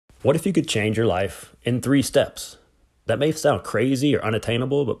What if you could change your life in 3 steps? That may sound crazy or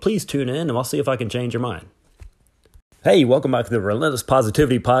unattainable, but please tune in and I'll see if I can change your mind. Hey, welcome back to the Relentless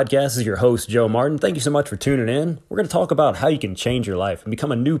Positivity Podcast. This is your host, Joe Martin. Thank you so much for tuning in. We're going to talk about how you can change your life and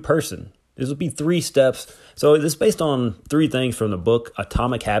become a new person. This will be 3 steps. So this is based on 3 things from the book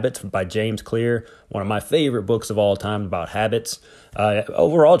Atomic Habits by James Clear, one of my favorite books of all time about habits.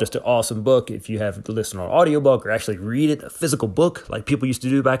 Overall, just an awesome book. If you have to listen on an audiobook or actually read it, a physical book like people used to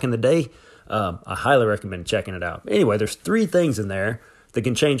do back in the day, I highly recommend checking it out. Anyway, there's 3 things in there that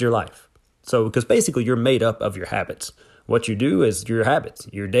can change your life. So, because basically you're made up of your habits. What you do is your habits.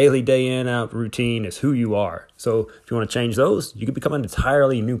 Your daily, day in, out routine is who you are. So if you want to change those, you can become an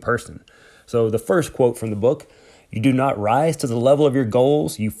entirely new person. So the first quote from the book, you do not rise to the level of your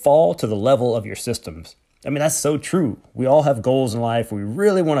goals, you fall to the level of your systems. I mean, that's so true. We all have goals in life. We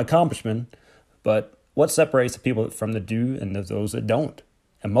really want accomplishment, but what separates the people from the do and those that don't?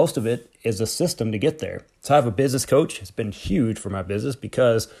 And most of it is a system to get there. So I have a business coach. It's been huge for my business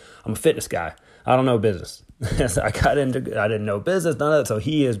because I'm a fitness guy. I don't know business. I didn't know business, none of that. So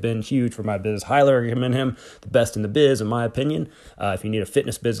he has been huge for my business. Highly recommend him. The best in the biz, in my opinion. If you need a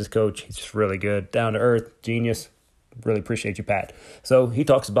fitness business coach, he's just really good. Down to earth, genius. Really appreciate you, Pat. So he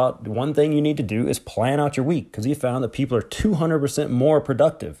talks about one thing you need to do is plan out your week, because he found that people are 200% more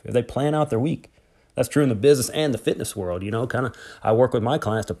productive if they plan out their week. That's true in the business and the fitness world. I work with my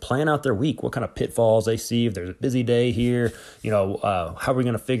clients to plan out their week, what kind of pitfalls they see. If there's a busy day here, how are we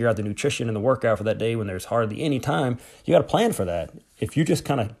going to figure out the nutrition and the workout for that day when there's hardly any time? You got to plan for that. If you just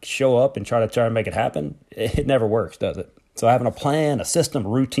kind of show up and try to make it happen, it never works, does it? So having a plan, a system, a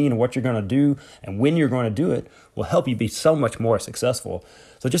routine of what you're going to do and when you're going to do it will help you be so much more successful.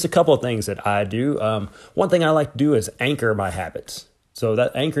 So just a couple of things that I do. One thing I like to do is anchor my habits. So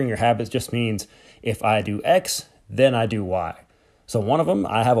that anchoring your habits just means if I do X, then I do Y. So one of them,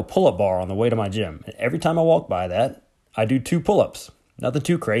 I have a pull-up bar on the way to my gym. And every time I walk by that, I do 2 pull-ups. Nothing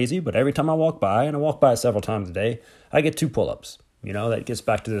too crazy, but every time I walk by, and I walk by it several times a day, I get 2 pull-ups. That gets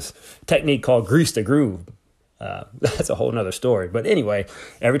back to this technique called grease the groove. That's a whole nother story. But anyway,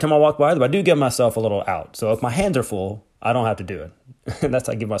 every time I walk by them, I do give myself a little out. So if my hands are full, I don't have to do it. And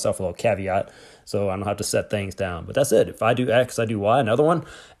I give myself a little caveat so I don't have to set things down. But that's it. If I do X, I do Y. Another one,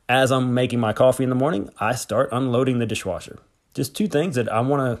 as I'm making my coffee in the morning, I start unloading the dishwasher. Just 2 things that I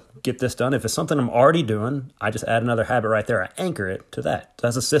want to get this done. If it's something I'm already doing, I just add another habit right there. I anchor it to that.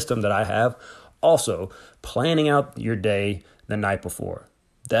 That's a system that I have. Also, planning out your day the night before.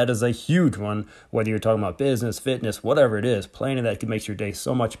 That is a huge one, whether you're talking about business, fitness, whatever it is. Planning that makes your day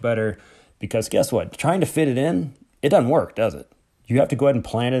so much better, because guess what? Trying to fit it in, it doesn't work, does it? You have to go ahead and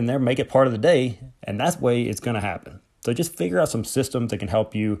plan it in there, make it part of the day, and that's the way it's going to happen. So just figure out some systems that can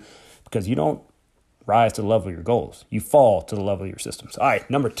help you, because you don't rise to the level of your goals. You fall to the level of your systems. All right,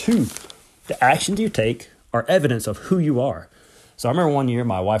 number 2, the actions you take are evidence of who you are. So I remember one year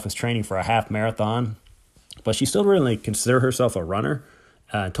my wife was training for a half marathon, but she still really considered herself a runner.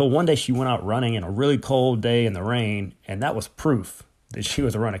 Until one day she went out running in a really cold day in the rain, and that was proof that she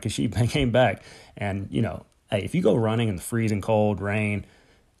was a runner, because she came back and, hey, if you go running in the freezing cold rain,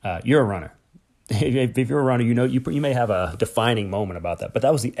 you're a runner. If you're a runner, you may have a defining moment about that, but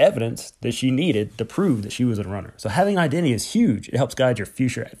that was the evidence that she needed to prove that she was a runner. So having an identity is huge. It helps guide your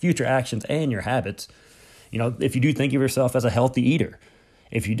future actions and your habits. If you do think of yourself as a healthy eater,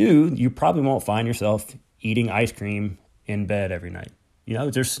 if you do, you probably won't find yourself eating ice cream in bed every night.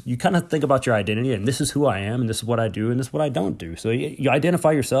 You kind of think about your identity, and this is who I am, and this is what I do, and this is what I don't do. So you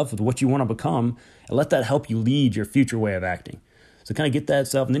identify yourself with what you want to become, and let that help you lead your future way of acting. So kind of get that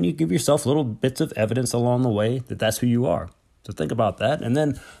self, and then you give yourself little bits of evidence along the way that that's who you are. So think about that. And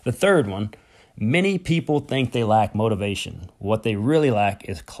then the third one, many people think they lack motivation. What they really lack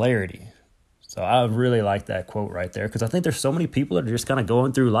is clarity. So I really like that quote right there, because I think there's so many people that are just kind of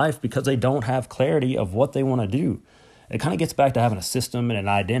going through life because they don't have clarity of what they want to do. It kind of gets back to having a system and an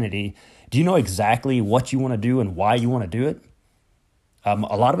identity. Do you know exactly what you want to do and why you want to do it? A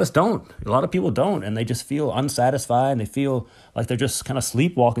lot of us don't. A lot of people don't, and they just feel unsatisfied, and they feel like they're just kind of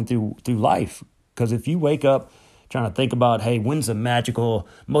sleepwalking through life. Because if you wake up trying to think about, hey, when's the magical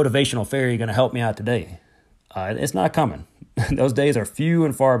motivational fairy going to help me out today? It's not coming. Those days are few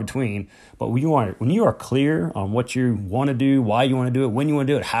and far between. But when you are clear on what you want to do, why you want to do it, when you want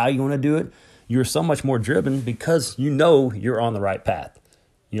to do it, how you want to do it, you're so much more driven, because you're on the right path.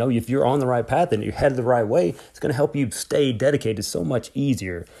 If you're on the right path and you're headed the right way, it's going to help you stay dedicated so much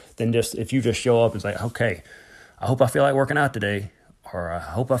easier than just if you just show up and it's like, okay, I hope I feel like working out today, or I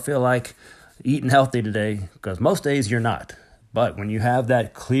hope I feel like eating healthy today, because most days you're not. But when you have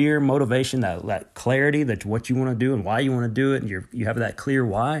that clear motivation, that clarity, that what you want to do and why you want to do it, and you have that clear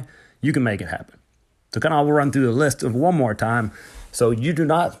why, you can make it happen. So kind of, I'll run through the list of one more time. So you do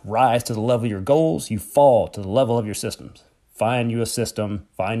not rise to the level of your goals, you fall to the level of your systems. Find you a system,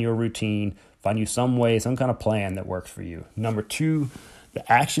 find you a routine, find you some way, some kind of plan that works for you. Number 2, the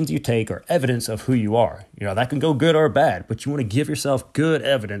actions you take are evidence of who you are. That can go good or bad, but you want to give yourself good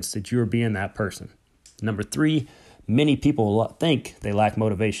evidence that you're being that person. Number 3, many people think they lack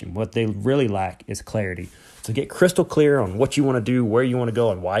motivation. What they really lack is clarity. So get crystal clear on what you want to do, where you want to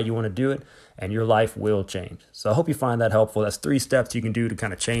go, and why you want to do it, and your life will change. So I hope you find that helpful. That's 3 steps you can do to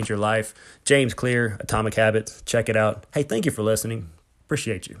kind of change your life. James Clear, Atomic Habits. Check it out. Hey, thank you for listening.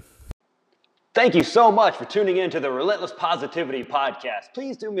 Appreciate you. Thank you so much for tuning in to the Relentless Positivity Podcast.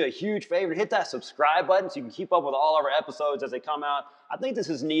 Please do me a huge favor. Hit that subscribe button so you can keep up with all of our episodes as they come out. I think this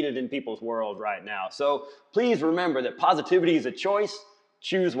is needed in people's world right now. So please remember that positivity is a choice.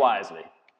 Choose wisely.